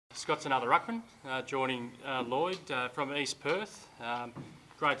Scott's another ruckman, joining Lloyd from East Perth.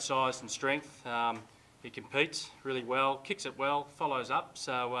 Great size and strength. He competes really well, kicks it well, follows up.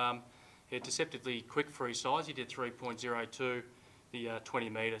 So yeah, deceptively quick for his size. He did 3.02 the 20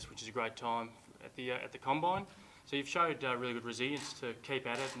 metres, which is a great time at the combine. So you've showed really good resilience to keep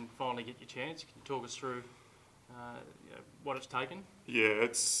at it and finally get your chance. Can you talk us through what it's taken? Yeah,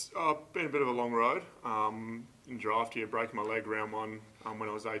 it's been a bit of a long road. In draft year, breaking my leg round one when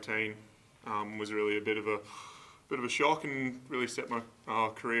I was 18 was really a bit of a shock and really set my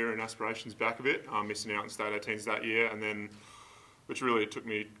career and aspirations back a bit. Missing out on state 18s that year, and then which really took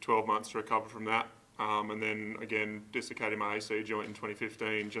me 12 months to recover from that. And then again, dislocated my AC joint in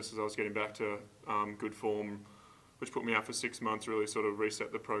 2015, just as I was getting back to good form, which put me out for 6 months. Really sort of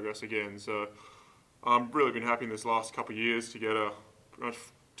reset the progress again. So I've really been happy in this last couple of years to get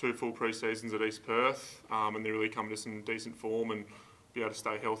two full pre-seasons at East Perth, and then really come to some decent form and be able to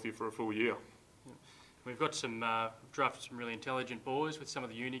stay healthy for a full year. We've got drafted some really intelligent boys with some of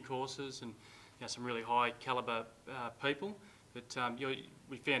the uni courses and some really high calibre people. But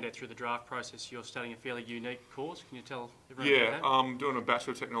we found out through the draft process you're studying a fairly unique course. Can you tell everyone about that? Yeah, I'm doing a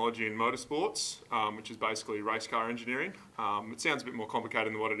Bachelor of Technology in Motorsports, which is basically race car engineering. It sounds a bit more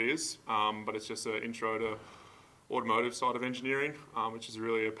complicated than what it is, but it's just an intro to automotive side of engineering, which is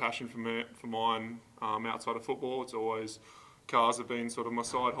really a passion for mine outside of football. It's always, cars have been sort of my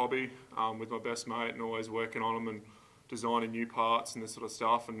side hobby with my best mate, and always working on them and designing new parts and this sort of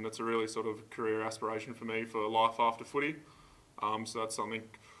stuff, and it's a really sort of career aspiration for me for life after footy. So that's something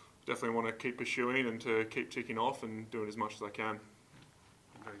I definitely want to keep pursuing and to keep ticking off and doing as much as I can.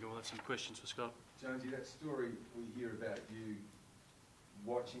 Very good. We'll have some questions for Scott. Jonesy, that story we hear about you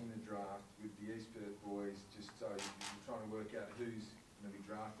watching the draft with the East Perth boys, just so you're trying to work out who's going to be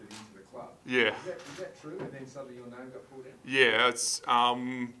drafted into the club. Yeah. Is that true? And then suddenly your name got pulled out? Yeah, it's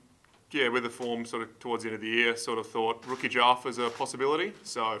with the form sort of towards the end of the year, sort of thought rookie draft was a possibility.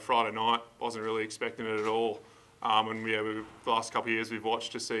 So Friday night, wasn't really expecting it at all. And yeah, the last couple of years we've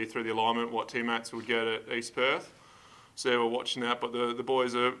watched to see through the alignment what teammates would get at East Perth. So yeah, we're watching that, but the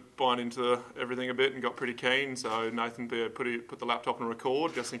boys are buying into everything a bit and got pretty keen. So Nathan put the laptop on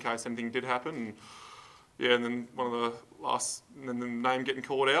record just in case anything did happen. And yeah, and then the name getting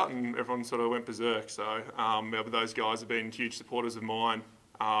called out, and everyone sort of went berserk. So but those guys have been huge supporters of mine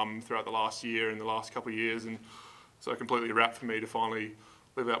throughout the last year and the last couple of years, and so completely wrapped for me to finally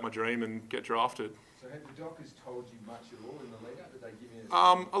live out my dream and get drafted. So have the Dockers told you much at all in the lead up? Did they give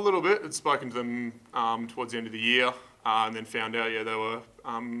you a little bit. I'd spoken to them towards the end of the year, and then found out they were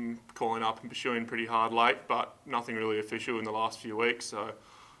calling up and pursuing pretty hard late, but nothing really official in the last few weeks. So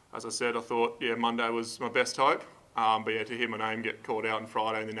as I said, I thought Monday was my best hope, but yeah, to hear my name get called out on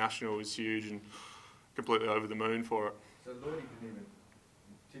Friday in the National was huge and completely over the moon for it. So Lloydie didn't even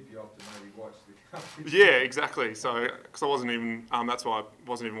tip you off to maybe watch the coverage? Yeah, exactly. So, because I wasn't even, that's why I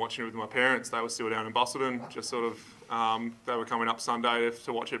wasn't even watching it with my parents. They were still down in Busselton, just sort of, they were coming up Sunday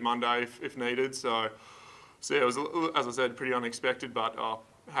to watch it Monday if needed. So yeah, it was, as I said, pretty unexpected, but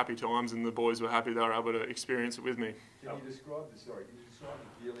happy times, and the boys were happy they were able to experience it with me. Can you describe the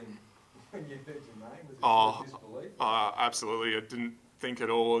feeling when you heard your name? Was it sort of disbelief? Absolutely. I didn't think at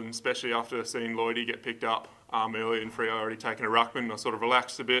all, and especially after seeing Lloydie get picked up early and Freo already taken a ruckman, I sort of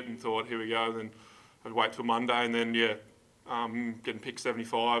relaxed a bit and thought, here we go. Then I'd wait till Monday, and then getting picked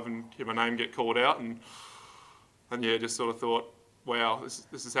 75 and hear my name get called out, and just sort of thought, wow,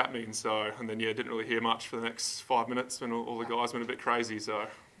 this is happening. So, and then didn't really hear much for the next 5 minutes when all the guys went a bit crazy. So,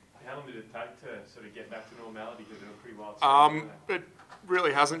 how long did it take to sort of get back to normality? Because it was pretty wild. It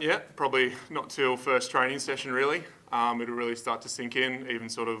really hasn't yet. Probably not till first training session really. It'll really start to sink in. Even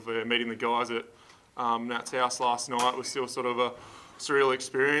sort of meeting the guys at Nat's house last night was still sort of a surreal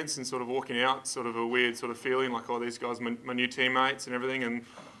experience, and sort of walking out, sort of a weird sort of feeling like, oh, these guys are my new teammates and everything, and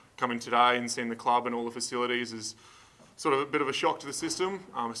coming today and seeing the club and all the facilities is sort of a bit of a shock to the system,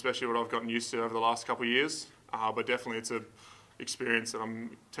 especially what I've gotten used to over the last couple of years. But definitely it's an experience that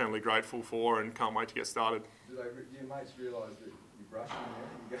I'm eternally grateful for and can't wait to get started. Do your mates realise that you're brushing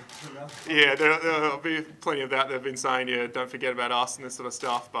there and you go to Yeah, another? there'll be plenty of that. They've been saying, don't forget about us and this sort of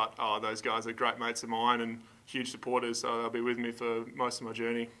stuff. But those guys are great mates of mine and huge supporters, so they'll be with me for most of my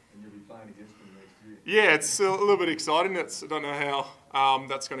journey. And you'll be playing against them next year? Yeah, it's a little bit exciting. I don't know how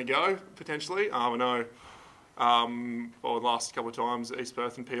that's going to go, potentially. I know the last couple of times East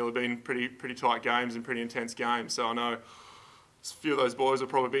Perth and Peel have been pretty tight games and pretty intense games, so I know a few of those boys will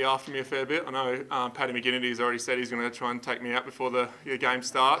probably be after me a fair bit. I know Paddy McGinnity's already said he's going to try and take me out before the game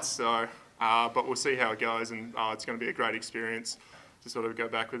starts, so but we'll see how it goes, and it's going to be a great experience to sort of go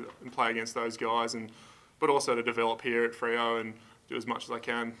back and play against those guys, but also to develop here at Freo and do as much as I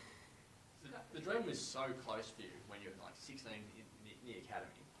can. The dream was so close for you when you were like 16 in the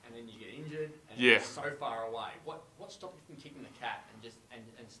academy, and then you get injured, and it's so far away. What stopped you from kicking the cat and just and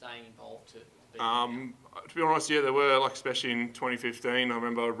staying involved to be? To be honest, yeah, there were, like, especially in 2015. I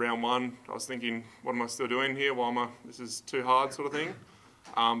remember round one, I was thinking, what am I still doing here? This is too hard, sort of thing.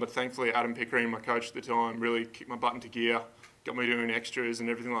 But thankfully, Adam Pickering, my coach at the time, really kicked my butt into gear, got me doing extras and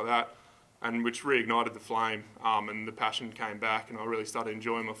everything like that, and which reignited the flame, and the passion came back, and I really started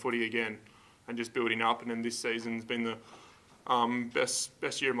enjoying my footy again and just building up. And then this season's been the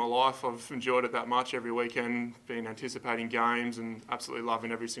best year of my life. I've enjoyed it that much every weekend, been anticipating games and absolutely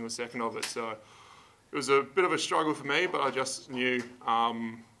loving every single second of it. So it was a bit of a struggle for me, but I just knew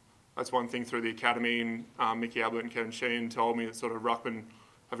that's one thing through the academy, and Mickey Ablett and Kevin Sheehan told me that sort of ruckman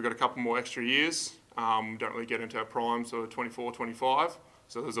have got a couple more extra years. Don't really get into our prime, sort of 24, 25.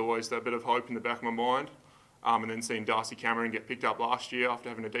 So there's always that bit of hope in the back of my mind. And then seeing Darcy Cameron get picked up last year after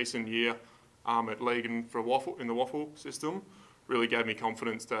having a decent year at league and in the waffle system really gave me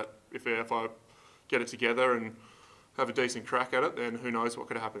confidence that if I get it together and have a decent crack at it, then who knows what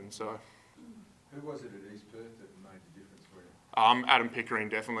could happen. So. Who was it at East Perth that made the difference for you? Adam Pickering,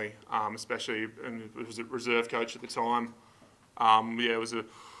 definitely, especially, and he was a reserve coach at the time. It was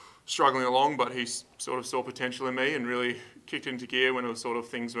struggling along, but he sort of saw potential in me and really kicked into gear when it was sort of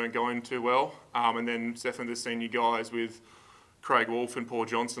things weren't going too well. And then definitely the senior guys with Craig Wolfe and Paul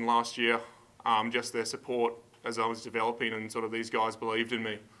Johnson last year, just their support as I was developing, and sort of these guys believed in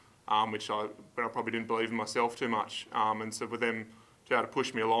me, which I probably didn't believe in myself too much. And so with them to be able to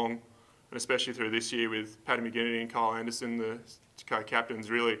push me along, and especially through this year with Paddy McGinnity and Kyle Anderson, the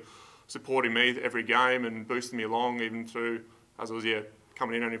co-captains, really supporting me every game and boosting me along, even through, as I was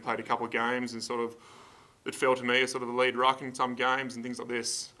coming in, only played a couple of games, and sort of it fell to me as sort of the lead ruck in some games and things like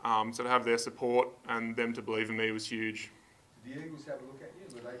this. So to have their support and them to believe in me was huge. Did the Eagles have a look at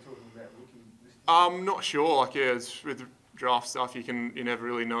you? Were they talking about rookie listing? Not sure. It's with draft stuff, you never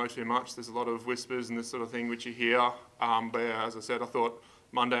really know too much. There's a lot of whispers and this sort of thing which you hear. But as I said, I thought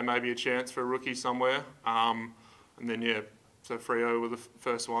Monday may be a chance for a rookie somewhere. And then so Freo were the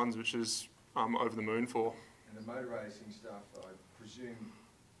first ones, which is over the moon for. And the motor racing stuff, I presume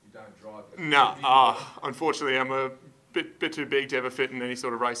you don't drive it? No, unfortunately I'm a bit too big to ever fit in any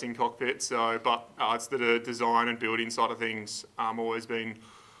sort of racing cockpit. So, but it's the design and building side of things. Always been,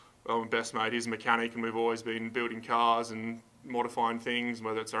 my best mate is a mechanic, and we've always been building cars and modifying things,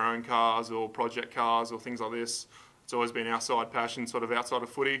 whether it's our own cars or project cars or things like this. It's always been our side passion, sort of outside of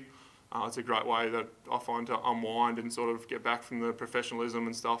footy. It's a great way that I find to unwind and sort of get back from the professionalism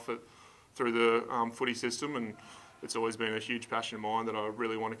and stuff through the footy system, and it's always been a huge passion of mine that I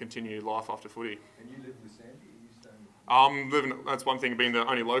really want to continue life after footy. And you live with Sandy? Are you staying with That's one thing, being the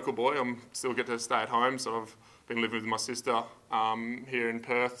only local boy. I still get to stay at home, so I've been living with my sister here in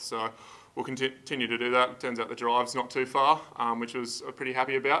Perth, so we'll continue to do that. It turns out the drive's not too far, which was pretty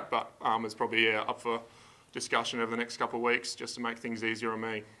happy about, but it's probably up for discussion over the next couple of weeks just to make things easier on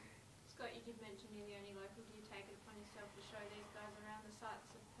me. Scott, you did mention you're the only local. Do you take it upon yourself to show these guys around the sights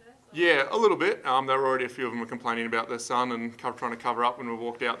of Perth? Or? Yeah, a little bit. There were already a few of them were complaining about the sun and trying to cover up when we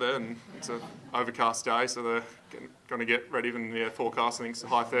walked out there, and it's an overcast day, so they're going to get ready. And forecast, I think, it's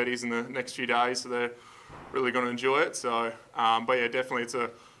high 30s in the next few days, so they're really going to enjoy it. So, but yeah, definitely it's a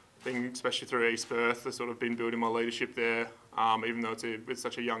thing, especially through East Perth. I've sort of been building my leadership there, even though it's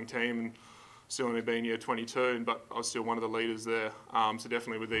such a young team and still only been 22, but I was still one of the leaders there. So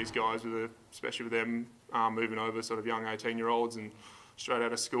definitely with these guys, especially with them moving over, sort of young 18-year-olds and straight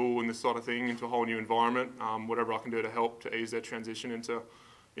out of school and this sort of thing into a whole new environment, whatever I can do to help to ease their transition into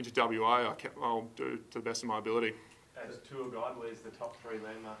WA, I'll do to the best of my ability. As tour guide, where's the top 3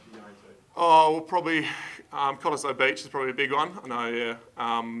 landmarks you're going to? Oh, well, probably Cottesloe Beach is probably a big one. I know,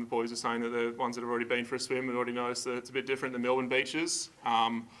 the boys are saying that the ones that have already been for a swim have already noticed that it's a bit different than Melbourne beaches.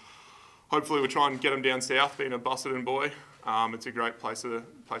 Hopefully we'll try and get them down south, being a Busselton boy. It's a great place of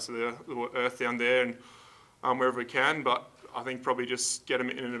the earth down there, and wherever we can, but I think probably just get them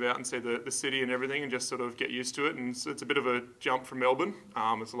in and about and see the city and everything and just sort of get used to it. And so it's a bit of a jump from Melbourne.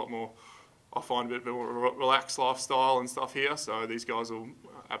 It's a lot more, I find, a bit of a relaxed lifestyle and stuff here, so these guys will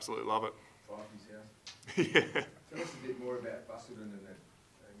absolutely love it. Fifey's house? Yeah. Tell us a bit more about Busselton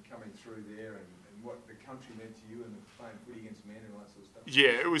and coming through there and what the country meant to you and playing footy against men and all that sort of stuff.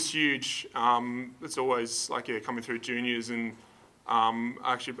 Yeah, it was huge. It's always coming through juniors, and I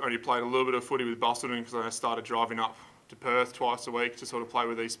actually only played a little bit of footy with Busselton because I started driving up to Perth twice a week to sort of play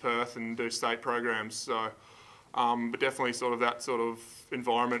with East Perth and do state programs. So, but definitely sort of that sort of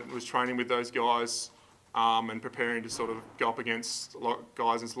environment was training with those guys and preparing to sort of go up against a lot of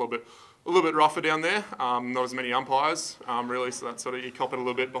guys. It's a little bit a little bit rougher down there. Not as many umpires, really, so that's sort of, you cop it a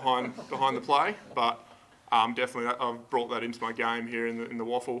little bit behind the play. But definitely I've brought that into my game here in the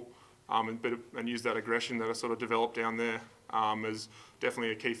waffle, and used that aggression that I sort of developed down there as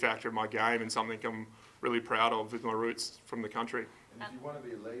definitely a key factor of my game and something I'm really proud of with my roots from the country. And if you want to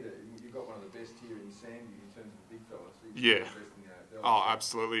be a leader, you've got one of the best here in Sandy in terms of big fellas. So Yeah. Oh,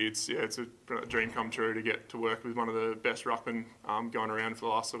 absolutely. It's a dream come true to get to work with one of the best ruckmen going around for the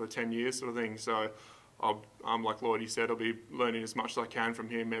last sort of 10 years sort of thing. So like Lloyd, he said, I'll be learning as much as I can from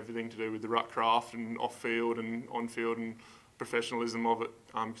him, everything to do with the ruck craft and off-field and on-field and professionalism of it,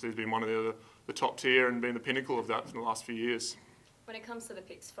 because he's been one of the top tier and been the pinnacle of that in the last few years. When it comes to the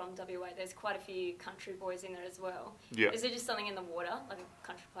picks from WA, there's quite a few country boys in there as well. Yeah. Is there just something in the water, like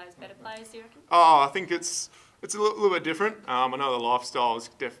country players, better players, do you reckon? Oh, I think it's a little bit different. I know the lifestyle is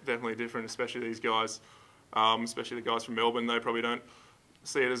definitely different, especially these guys, especially the guys from Melbourne. They probably don't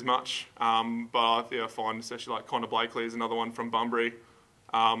see it as much. But I find especially like Connor Blakely is another one from Bunbury.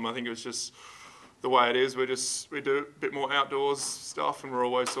 I think it was just the way it is. We do a bit more outdoors stuff, and we're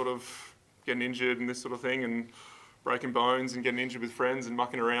always sort of getting injured and this sort of thing, and breaking bones and getting injured with friends and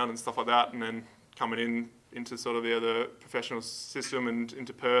mucking around and stuff like that, and then coming into sort of the professional system and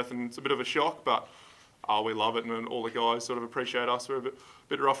into Perth, and it's a bit of a shock, but we love it, and all the guys sort of appreciate us. We're a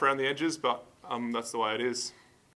bit rough around the edges, but that's the way it is.